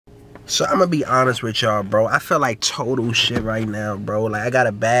So I'm gonna be honest with y'all, bro. I feel like total shit right now, bro. Like I got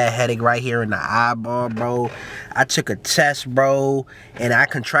a bad headache right here in the eyeball, bro. I took a test, bro, and I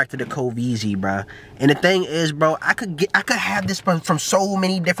contracted the COVID, bro. And the thing is, bro, I could have this from so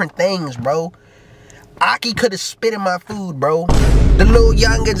many different things, bro. Aki could have spit in my food, bro. The little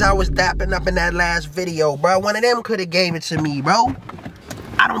youngins I was dapping up in that last video, bro. One of them could have gave it to me, bro.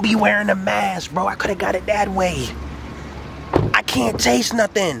 I don't be wearing a mask, bro. I could have got it that way. I can't taste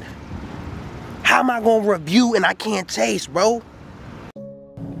nothing. How am I gonna review and I can't taste, bro?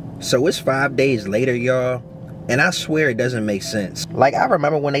 So it's 5 days later, y'all, and I swear it doesn't make sense. Like, I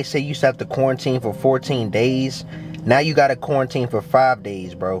remember when they say you used to have to quarantine for 14 days. Now you gotta quarantine for 5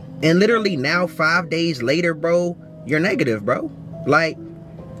 days, bro. And literally now, 5 days later, bro, you're negative, bro. Like,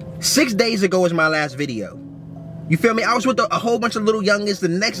 6 days ago was my last video. You feel me? I was with a whole bunch of little youngins. The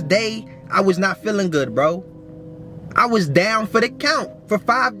next day, I was not feeling good, bro. I was down for the count for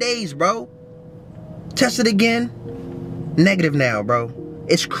 5 days, bro. Tested again, negative now, bro.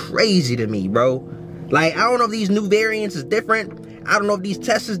 It's crazy to me, bro. Like, I don't know if these new variants is different. I don't know if these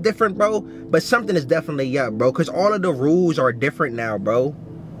tests is different, bro. But something is definitely up, bro. Because all of the rules are different now, bro.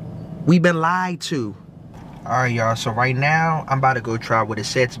 We've been lied to. Alright, y'all. So right now, I'm about to go try what is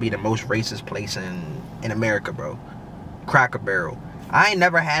said to be the most racist place in America, bro. Cracker Barrel. I ain't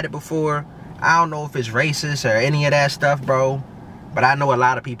never had it before. I don't know if it's racist or any of that stuff, bro. But I know a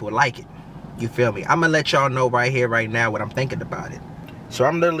lot of people like it. You feel me? I'm gonna let y'all know right here, right now, what I'm thinking about it. So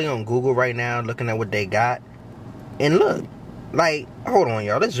I'm literally on Google right now, looking at what they got. And look, like, hold on,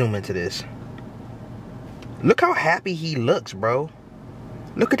 y'all. Let's zoom into this. Look how happy he looks, bro.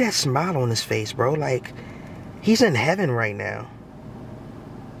 Look at that smile on his face, bro. Like, he's in heaven right now.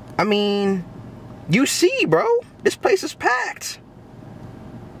 I mean, you see, bro. This place is packed.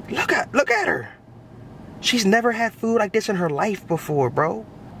 Look at her. She's never had food like this in her life before, bro.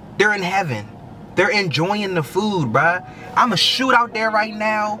 They're in heaven. They're enjoying the food, bruh. I'ma shoot out there right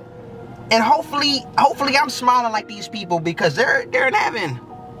now. And hopefully I'm smiling like these people because they're in heaven.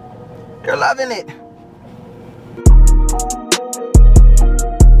 They're loving it.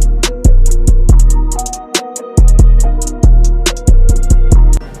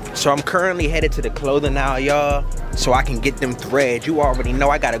 So I'm currently headed to the clothing aisle, y'all, so I can get them threads. You already know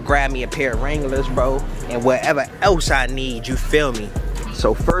I gotta grab me a pair of Wranglers, bro, and whatever else I need, you feel me?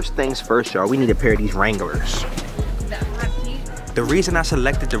 So first things first, y'all, we need a pair of these Wranglers. The reason I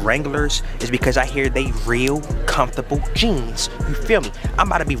selected the Wranglers is because I hear they real comfortable jeans. You feel me? I'm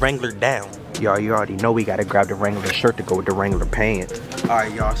about to be Wranglered down. Y'all, you already know we gotta grab the Wrangler shirt to go with the Wrangler pants. All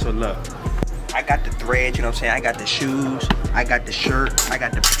right, y'all, so look. I got the threads, you know what I'm saying? I got the shoes, I got the shirt, I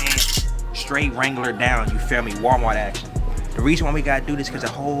got the pants. Straight Wrangler down, you feel me? Walmart action. The reason why we gotta do this is because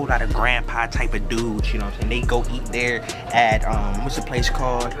a whole lot of grandpa type of dudes, you know what I'm saying? They go eat there at, what's the place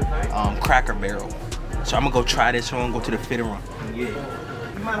called? Cracker Barrel. So I'm gonna go try this on, go to the fitting room. Yeah.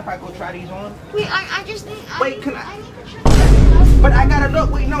 You mind if I go try these on? Wait, I just need, wait, can I need to try. But I gotta look,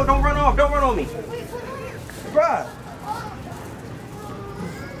 wait, no, don't run off, don't run on me. Wait, Bruh.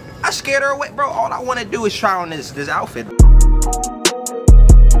 I scared her away, bro. All I wanna do is try on this outfit.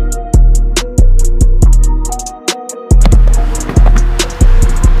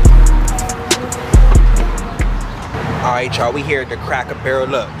 Alright, y'all, we here at the Cracker Barrel.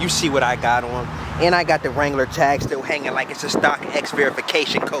 Look, you see what I got on. And I got the Wrangler tag still hanging like it's a stock X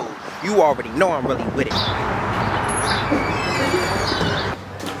verification code. You already know I'm really with it.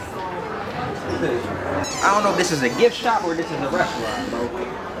 I don't know if this is a gift shop or this is a restaurant, bro.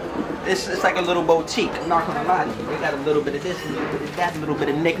 It's like a little boutique. I'm not gonna lie to you. They got a little bit of this, a little bit of that, a little bit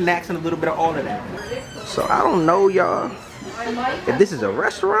of knickknacks, and a little bit of all of that. So I don't know, y'all, if this is a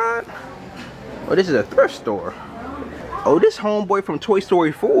restaurant or this is a thrift store. Oh, this homeboy from Toy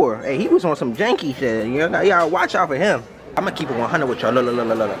Story 4. Hey, he was on some janky shit. You know, y'all watch out for him. I'm gonna keep it 100 with y'all.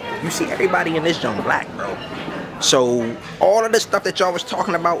 Look. You see everybody in this joint black, bro. So all of the stuff that y'all was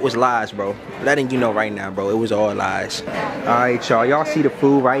talking about was lies, bro. Letting you know right now, bro. It was all lies. Alright, y'all. Y'all see the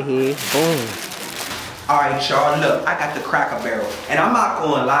food right here. Boom. Alright, y'all. Look, I got the Cracker Barrel. And I'm not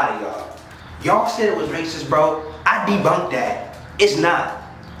gonna lie to y'all. Y'all said it was racist, bro. I debunked that. It's not.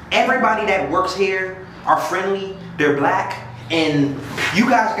 Everybody that works here are friendly. They're black. And you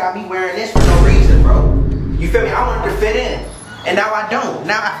guys got me wearing this for no reason, bro. You feel me? I wanted to fit in. And now I don't.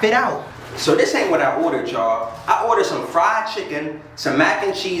 Now I fit out. So this ain't what I ordered, y'all. I ordered some fried chicken, some mac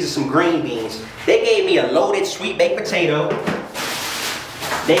and cheese, and some green beans. They gave me a loaded sweet baked potato.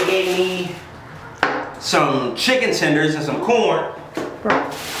 They gave me some chicken tenders and some corn.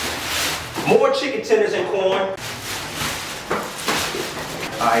 More chicken tenders and corn.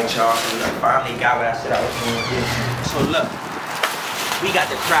 Alright, y'all, so look, finally got what I said I was going to get. So look, we got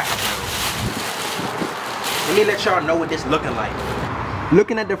the Cracker Barrel. Let me let y'all know what this looking like.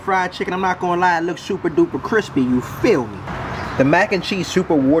 Looking at the fried chicken, I'm not gonna lie, it looks super duper crispy, you feel me? The mac and cheese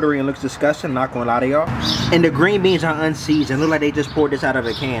super watery and looks disgusting, not gonna lie to y'all. And the green beans are unseasoned, look like they just poured this out of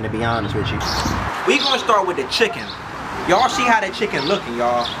a can, to be honest with you. We gonna start with the chicken. Y'all see how the chicken looking,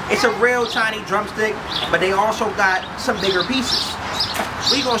 y'all. It's a real tiny drumstick, but they also got some bigger pieces.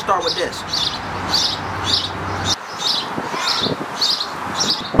 We gonna start with this.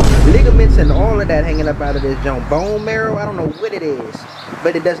 Ligaments and all of that hanging up out of this junk. Bone marrow, I don't know what it is,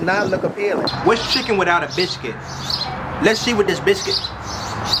 but it does not look appealing. What's chicken without a biscuit? Let's see what this biscuit.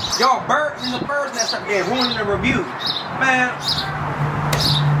 Y'all, birds in the bird's nest up there ruining the review. Man.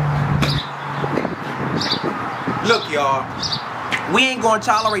 Look, y'all. We ain't gonna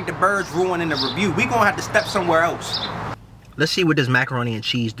tolerate the birds ruining the review. We gonna have to step somewhere else. Let's see what this macaroni and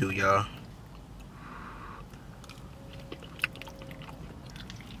cheese do, y'all.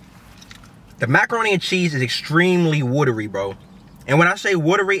 The macaroni and cheese is extremely watery, bro. And when I say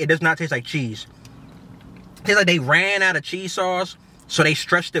watery, it does not taste like cheese. It tastes like they ran out of cheese sauce, so they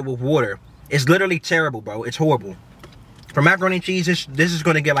stretched it with water. It's literally terrible, bro. It's horrible. For macaroni and cheese, this is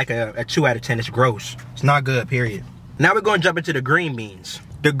gonna get like a 2 out of 10. It's gross. It's not good, period. Now we're gonna jump into the green beans.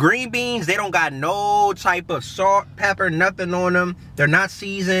 The green beans, they don't got no type of salt, pepper, nothing on them. They're not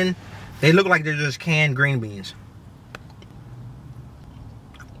seasoned. They look like they're just canned green beans.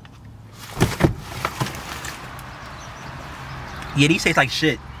 Yeah, these taste like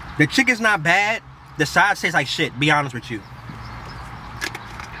shit. The chicken's not bad. The sides taste like shit, be honest with you.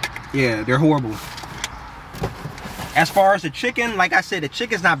 Yeah, they're horrible. As far as the chicken, like I said, the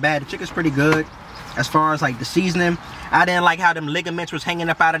chicken's not bad. The chicken's pretty good. As far as like the seasoning, I didn't like how them ligaments was hanging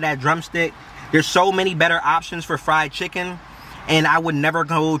up out of that drumstick. There's so many better options for fried chicken, and I would never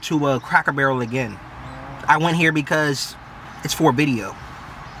go to a Cracker Barrel again. I went here because it's for video.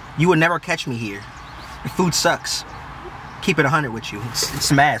 You would never catch me here. The food sucks. Keep it 100 with you. It's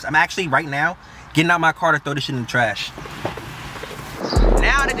smashed. I'm actually right now getting out my car to throw this shit in the trash.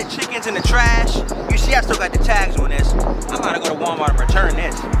 Now that the chicken's in the trash, you see I still got the tags on this. I'm gonna go to Walmart and return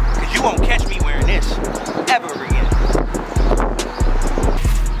this, because you won't catch me wearing this ever again.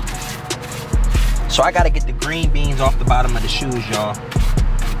 So I gotta get the green beans off the bottom of the shoes, y'all.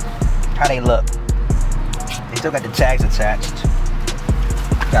 How they look? They still got the tags attached.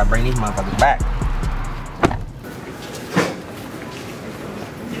 Gotta bring these motherfuckers back.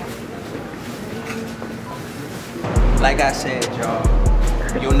 Like I said,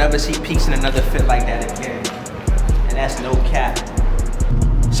 y'all, you'll never see Peace in another fit like that again. And that's no cap.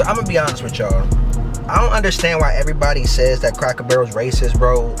 So I'm gonna be honest with y'all. I don't understand why everybody says that Cracker Barrel's racist,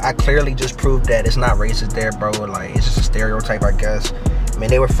 bro. I clearly just proved that it's not racist there, bro. Like, it's just a stereotype, I guess. I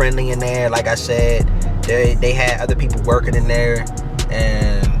mean, they were friendly in there, like I said. They had other people working in there.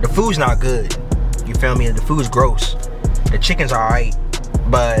 And the food's not good. You feel me? The food's gross. The chicken's alright,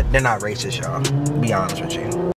 but they're not racist, y'all. Be honest with you.